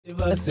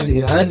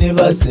Anniversary,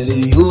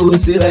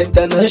 USRAH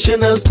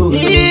International School.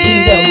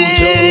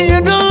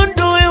 You don't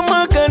do a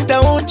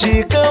makanta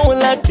uchi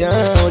kaulaka.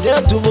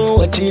 Oja tubo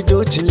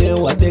wachido chile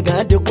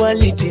wapega the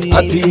quality.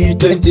 Happy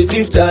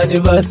 25th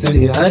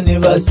anniversary,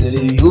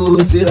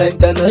 USRAH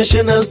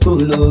International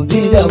School.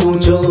 BIDA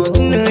mucho.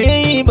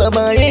 Hey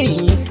baba hey,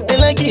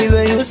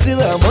 elakiwe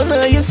USRAH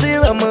mona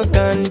USRAH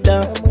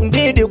makanta.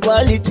 The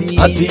quality.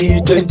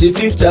 Happy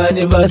 25th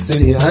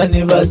anniversary,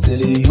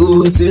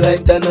 USRAH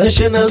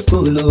International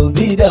School.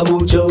 BIDA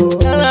mucho.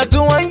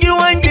 Nalatu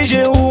wangi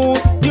shehu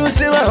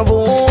USRAH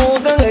bo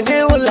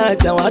gangade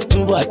ulata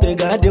watu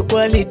wapega the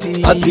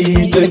quality. Happy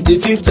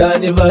 25th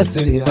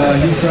anniversary,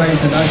 USRAH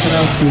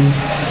International School.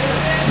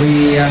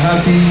 We are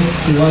happy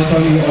to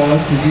welcome you all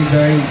to this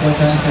very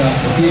important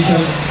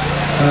occasion.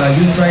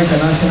 USRAH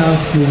International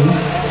School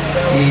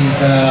is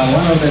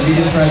one of the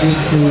leading private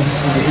schools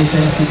in the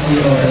ancient city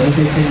of the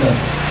NUPE Kingdom.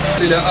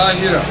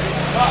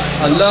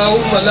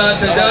 اللهم لا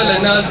تدع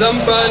لنا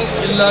ذنبا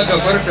إلا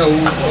غفرته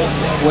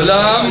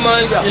ولا هما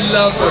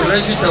إلا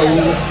فرجته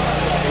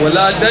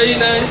ولا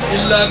دينا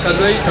إلا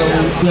قضيته.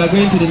 We are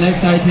going to the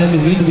next item.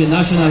 Is going to be a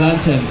national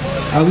anthem.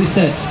 Are we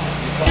set?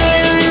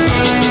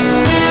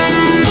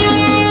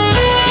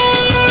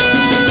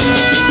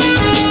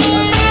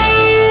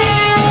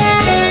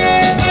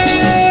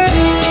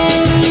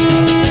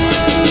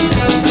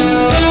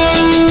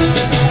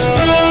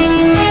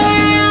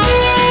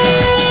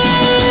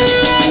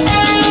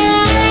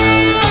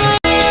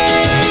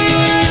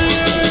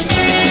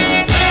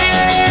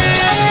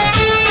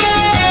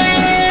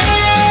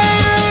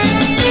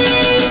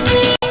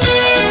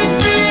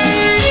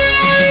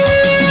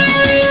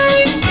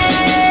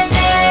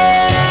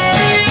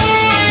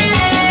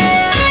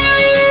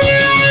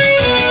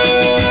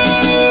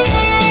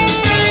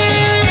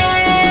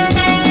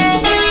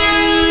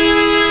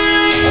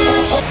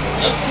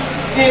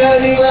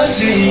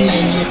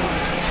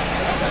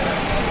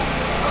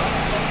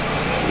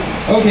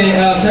 Okay,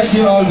 thank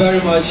you all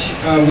very much,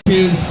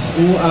 pupils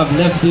who have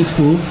left this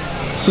school.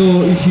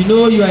 So if you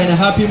know you are in a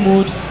happy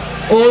mood,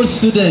 all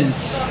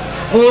students,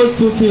 all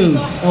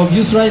pupils of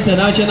USRAH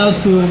International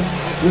School,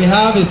 we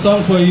have a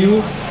song for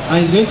you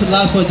and it's going to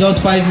last for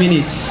just 5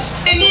 minutes.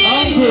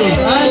 Uncles,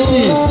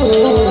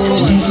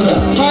 aunties,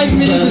 5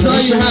 minutes is all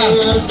you have.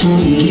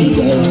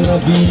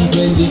 Happy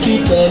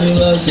 25th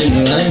anniversary.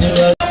 Happy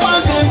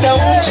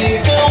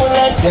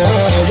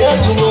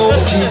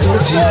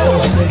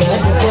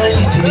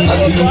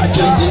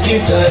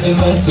 25th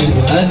anniversary,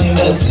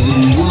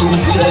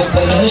 USRAH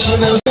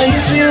International School.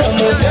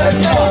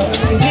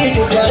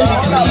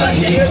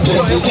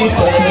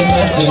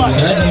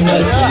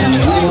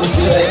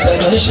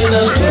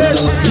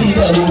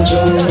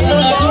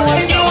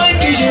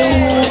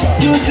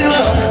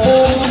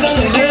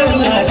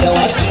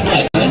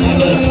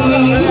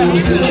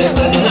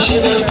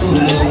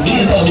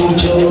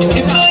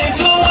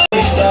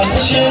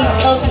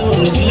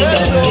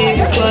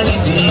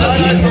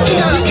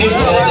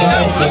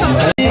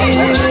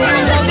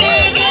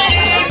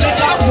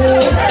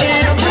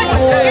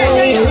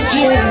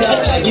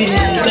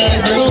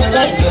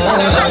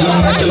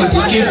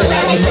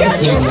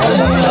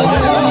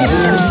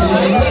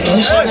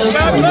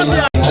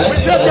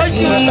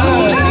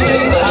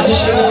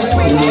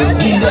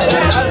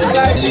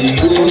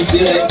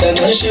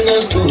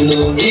 International School.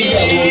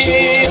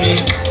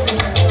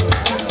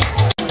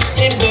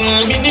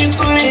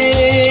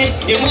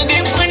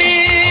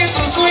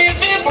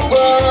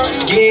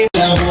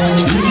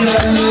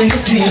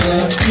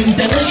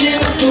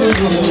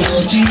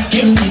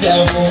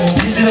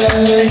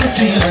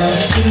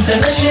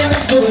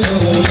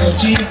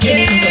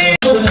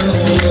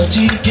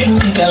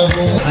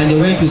 And they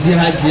went to see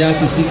Hajia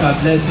to seek her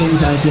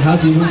blessings, and she had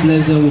to even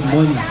bless them with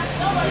money.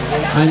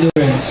 And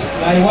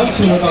I want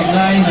to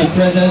recognize the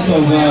presence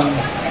of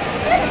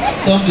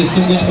some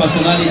distinguished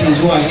personalities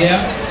who are here.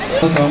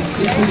 Welcome.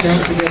 Please put your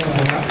hands together for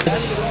her.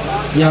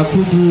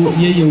 Yakubu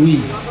Yeyewi,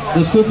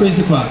 the school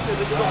principal.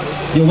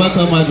 Your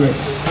welcome address.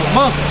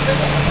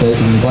 The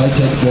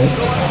invited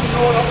guests,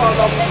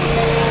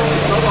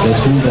 the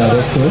school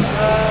director,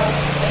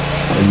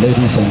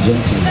 ladies and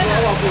gentlemen.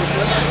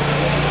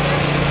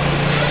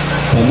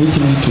 Permit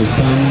me to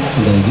stand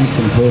on the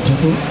existing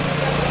protocol.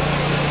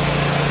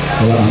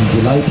 I'm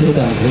delighted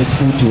and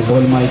grateful to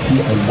Almighty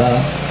Allah,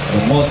 the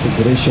most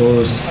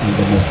gracious and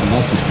the most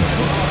merciful,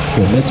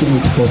 for making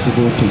it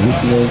possible to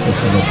witness the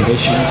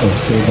celebration of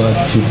Silver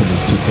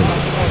Jubilee today.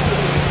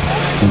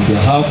 On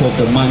behalf of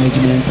the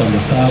management and the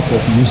staff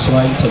of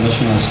USRAH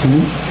International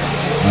School,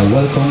 I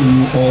welcome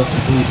you all to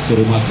this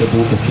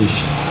remarkable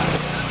occasion.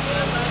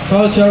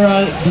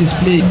 Cultural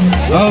display.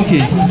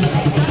 Okay,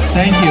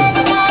 thank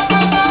you.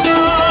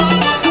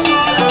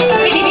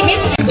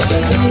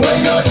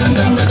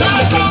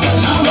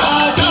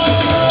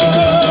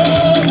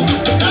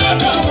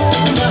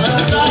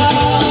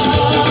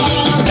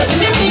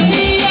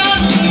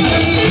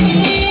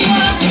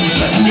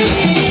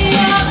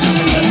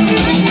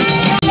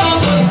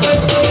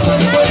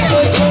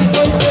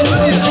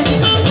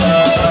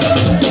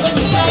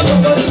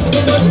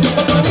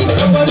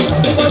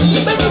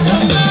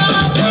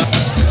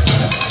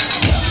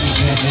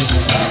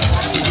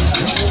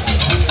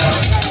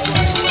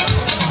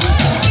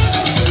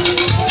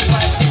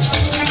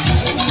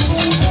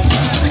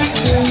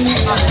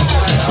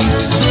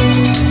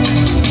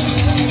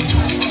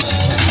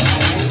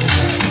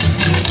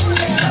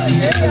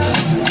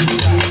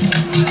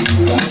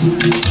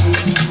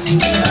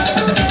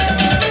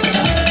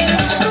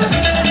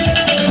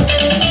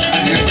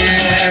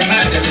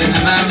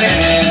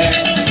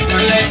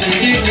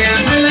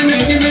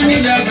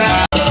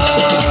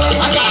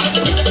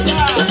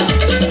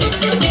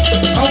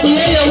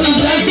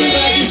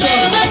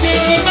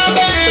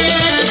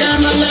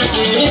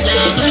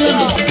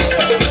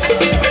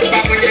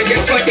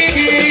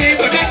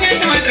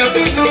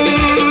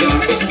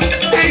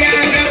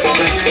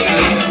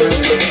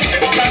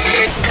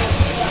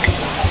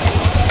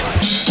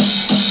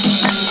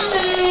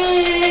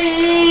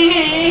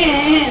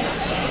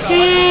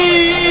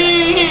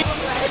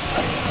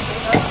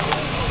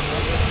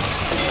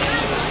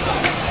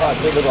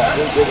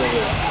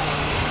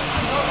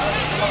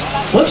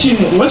 What's your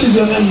name? What is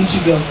your name,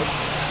 little girl?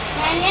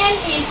 My name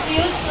is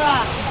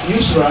USRAH.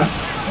 USRAH.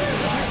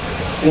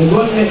 May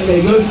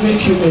God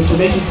make you to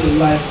make it in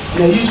life.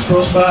 May you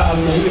prosper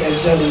and may you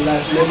excel in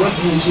life. May God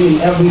be with you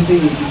in everything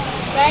you do.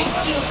 Thank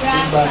you,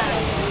 Grandpa.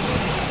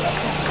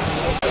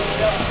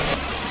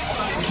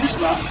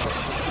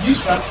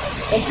 USRAH.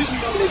 Excuse me,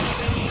 young lady.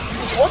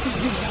 What is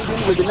this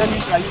building with the name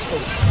USRAH used for?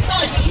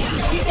 Oh,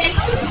 this is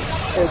school.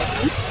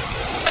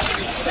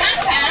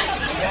 Grandpa?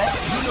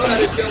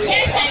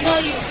 Yes, I know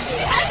you.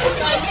 The house is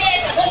on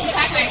days ago to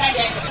pack my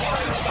gadgets.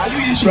 Are you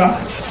USRAH?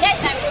 Yes,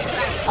 I'm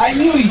USRAH. I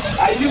knew it.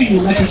 I knew you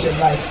would make it in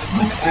life.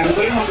 Look, I am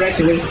going home right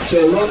away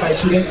to enroll my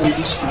children in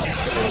this school.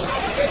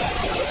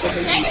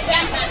 Thank you,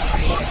 Grandpa.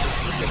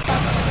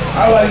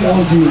 How are you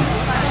all doing?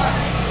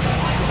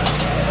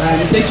 I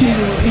am taking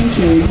you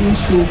into a new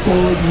school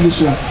called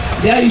USRAH.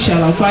 There you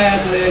shall acquire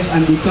knowledge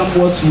and become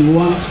what you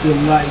want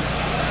in life.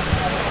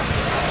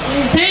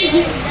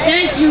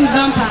 Thank you,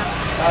 Grandpa.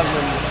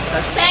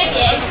 5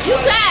 years,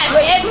 USRAH has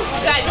been able to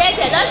graduate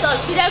a lot of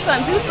students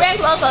from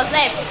different walks of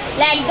life,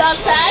 like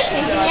doctors,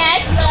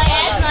 engineers,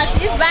 lawyers,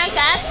 nurses,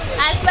 bankers,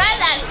 as well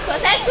as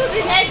successful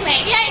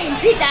businessmen here in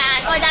BIDA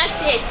and other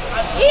states.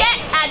 Here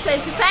at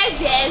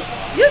 25 years,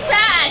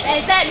 USRAH has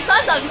excelled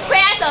because of the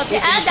prayers of the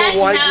elders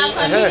in our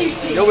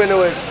community.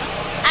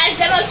 As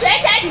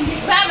demonstrated in the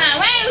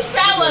drama when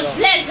USRAH was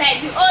blessed by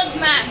the old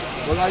man.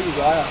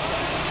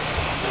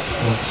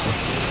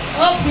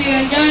 Hope you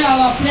enjoy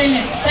our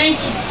playlist. Thank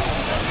you.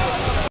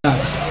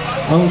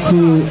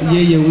 Uncle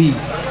Yeyewi,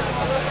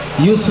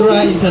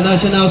 USRAH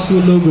International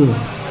School logo.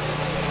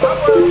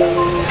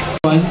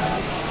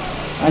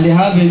 And they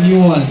have a new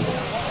one.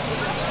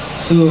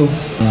 So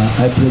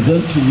I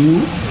present to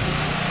you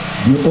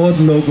the old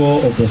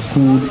logo of the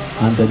school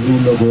and the new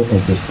logo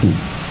of the school.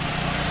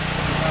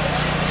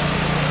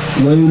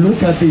 When you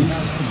look at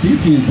this,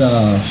 this is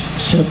the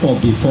shape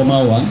of the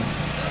former one.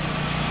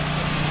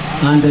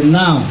 And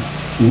now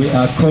we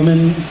are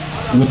coming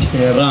with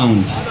a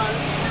round,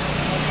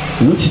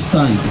 which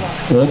stand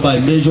or by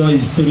measure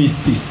is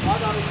 360.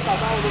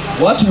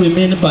 What we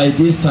mean by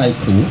this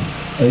cycle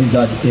is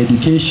that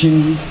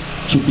education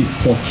should be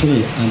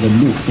portrayed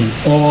and look in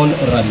all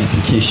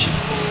ramifications.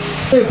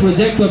 a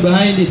projector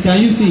behind it, can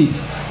you see it?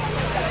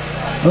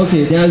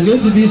 Okay, there's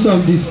going to be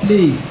some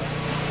display,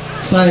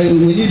 so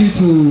we need you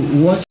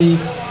to watch it.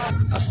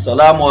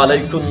 Assalamu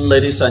alaikum,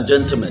 ladies and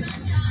gentlemen.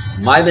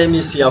 My name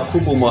is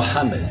Yakubu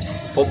Mohammed,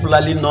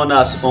 popularly known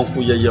as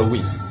Uncle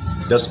Yeyewi,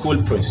 the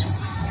school principal.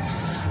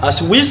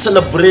 As we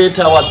celebrate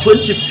our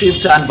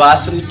 25th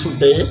anniversary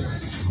today,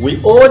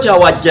 we urge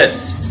our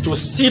guests to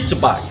sit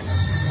back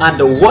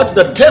and watch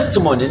the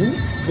testimony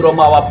from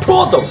our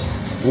products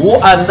who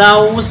are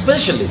now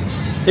specialists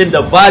in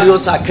the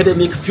various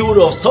academic fields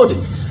of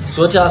study,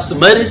 such as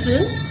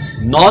medicine,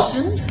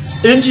 nursing,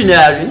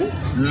 engineering,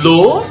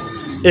 law,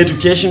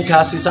 education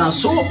classes, and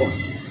so on.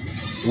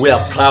 We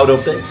are proud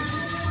of them.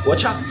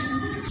 Watch out.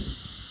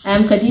 I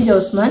am Khadija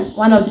Osman,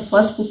 one of the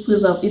first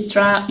pupils of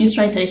USRAH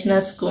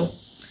International School.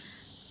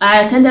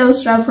 I attended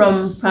USRAH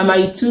from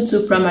primary 2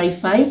 to primary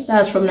 5,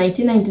 that's from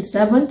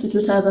 1997 to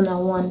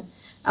 2001.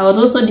 I was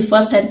also the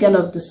first head girl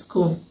of the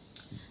school.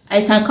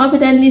 I can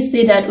confidently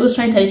say that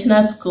USRAH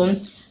International School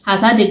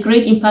has had a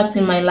great impact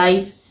in my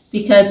life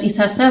because it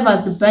has served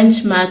as the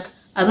benchmark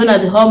as well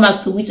as the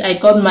hallmark to which I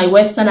got my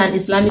Western and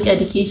Islamic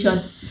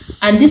education.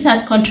 And this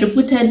has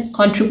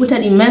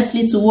contributed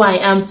immensely to who I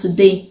am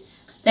today.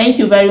 Thank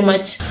you very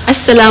much.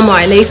 Assalamu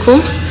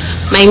alaikum.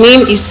 My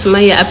name is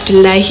Sumaya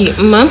Abdullahi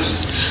Umar.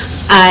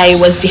 I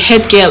was the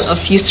head girl of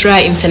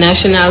USRAH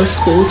International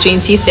School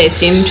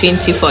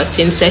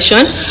 2013-2014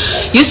 session.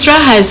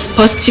 USRAH has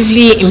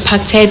positively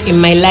impacted in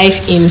my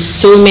life in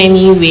so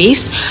many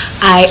ways.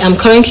 I am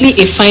currently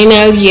a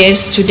final year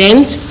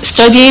student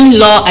studying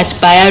law at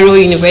Bayero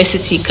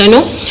University,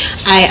 Kano.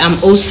 I am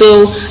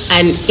also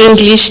an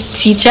English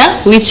teacher,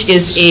 which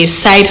is a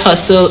side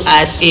hustle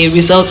as a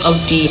result of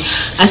the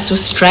ASU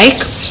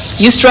strike.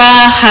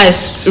 USRAH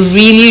has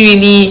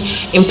really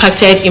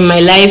impacted in my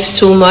life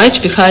so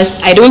much because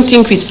I don't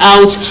think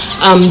without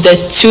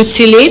the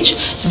tutelage,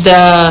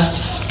 the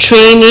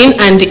training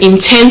and the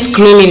intense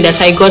grooming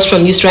that I got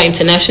from USRAH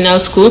International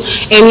School,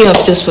 any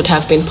of this would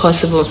have been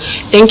possible.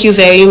 Thank you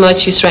very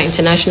much, USRAH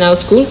International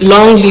School.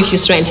 Long live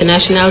USRAH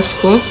International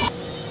School.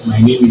 My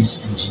name is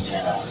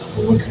Engineer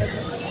Abubakar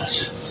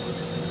Hassan.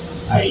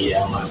 I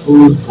am an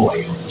old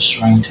boy of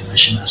USRAH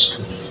International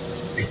School,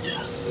 BIDA.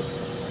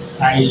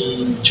 I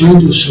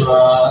joined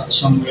USRAH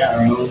somewhere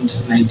around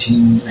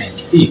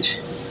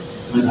 1998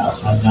 when our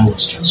father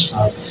was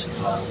transferred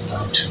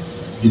down to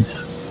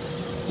BIDA.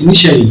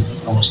 Initially,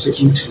 I was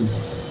taken to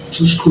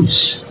two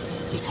schools.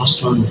 The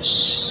first one was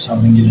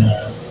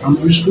Sabangida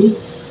Primary School.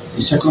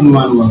 The second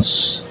one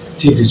was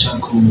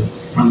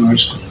Tevichanko Primary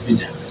School,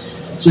 BIDA.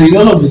 So in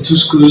all of the two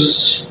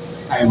schools,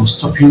 I was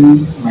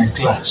topping my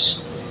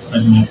class,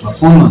 but my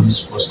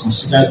performance was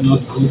considered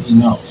not good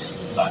enough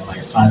by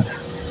my father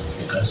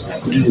because I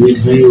couldn't read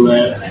very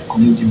well and I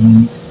couldn't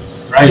even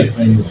write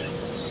very well.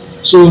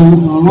 So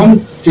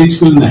one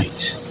fateful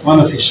night, one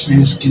of his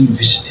friends came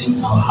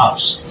visiting our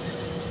house.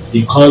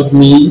 They called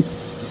me,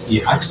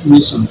 they asked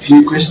me some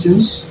few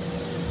questions.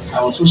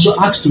 I was also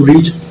asked to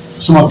read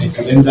some of the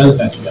calendars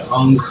that were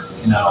hung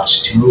in our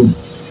sitting room.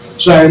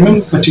 So I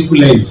remember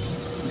particularly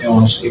there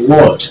was a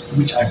word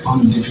which I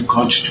found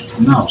difficult to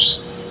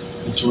pronounce.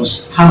 It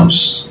was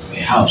house,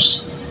 a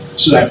house.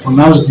 So I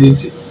pronounced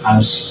it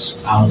as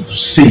I would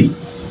say.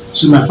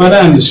 So my father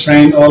and his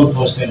friend all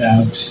busted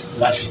out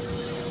laughing.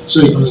 So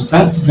it was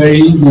that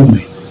very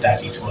moment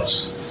that it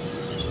was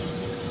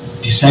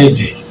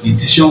decided, the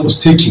decision was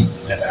taken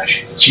that I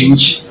should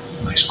change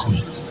my school.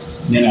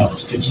 Then I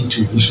was taken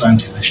to USRAH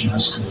International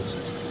School,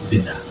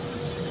 BIDA.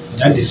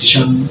 That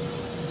decision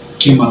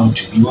came out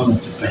to be one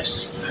of the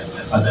best that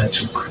my father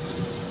took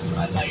in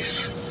my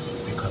life,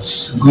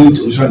 because going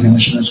to USRAH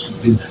International School,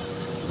 BIDA,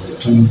 was a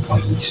turning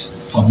point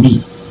for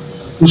me.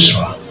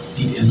 USRAH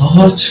did a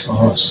lot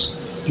for us.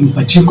 In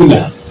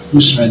particular,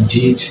 USRAH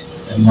did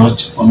a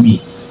lot for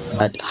me.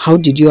 But how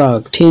did you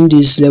attain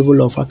this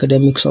level of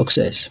academic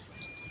success?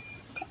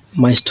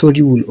 My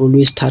story will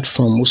always start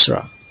from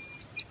USRAH.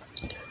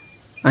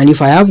 And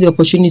if I have the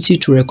opportunity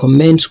to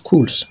recommend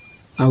schools,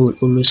 I will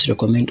always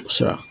recommend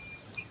USRAH.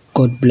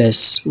 God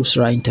bless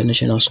USRAH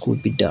International School,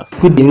 BIDA.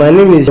 Good day, my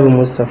name is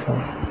Mustafa,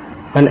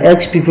 an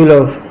ex-pupil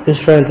of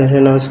USRAH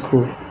International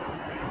School.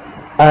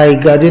 I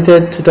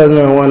graduated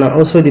 2001 and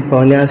also the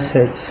pioneer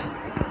set.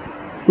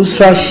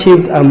 USRAH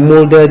shaped and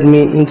molded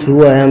me into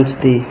who I am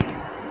today.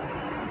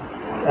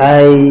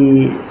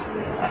 I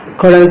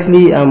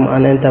currently am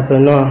an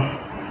entrepreneur.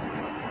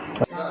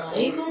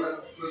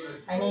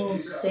 My name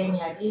is Hussein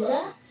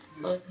Hadiza.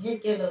 I was the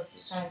head girl of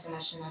USRAH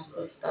International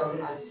School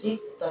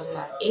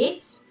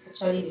 2006-2008.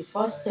 Actually, the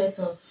first set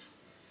of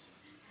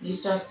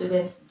USRAH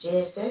students,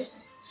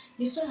 JSS.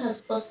 USRAH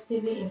has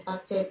positively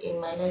impacted in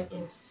my life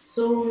in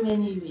so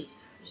many ways.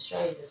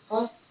 USRAH is the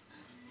first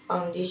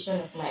foundation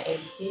of my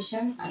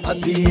education.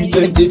 Happy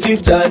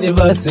 25th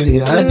anniversary,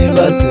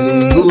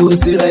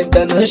 USRAH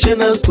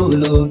International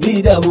School,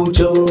 BIDA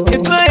Mucho.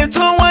 It's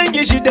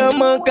wangi shida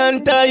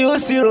makanta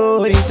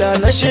USRAH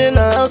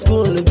International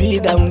School,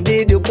 BIDA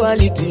mdidi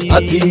quality.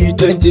 Happy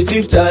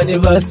 25th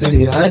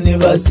anniversary,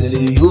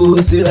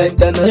 USRAH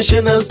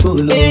International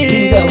School,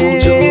 BIDA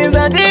Mucho.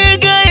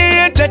 Zadiga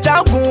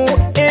chachaku,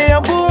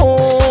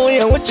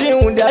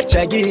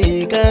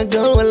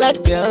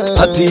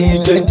 Happy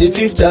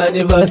 25th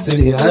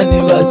anniversary,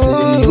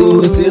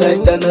 USRAH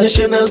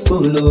International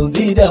School,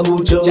 BIDA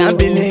Mucho.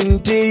 Jubilee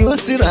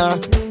USRAH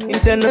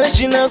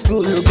International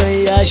School,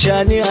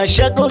 Bayashani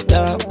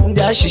Ashakota,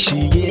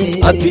 Dashishi.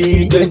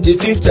 Happy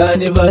 25th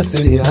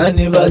anniversary,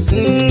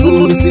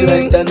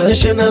 USRAH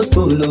International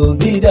School,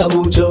 BIDA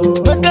Mucho.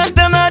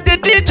 Makatana the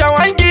teacher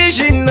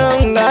wangishin,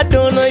 I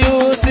don't know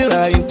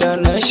USRAH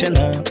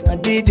International.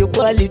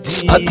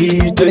 Quality.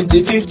 Happy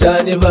 25th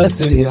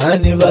anniversary,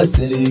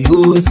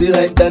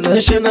 USRAH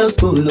International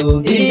School,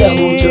 BIDA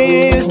Mucho.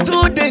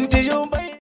 Student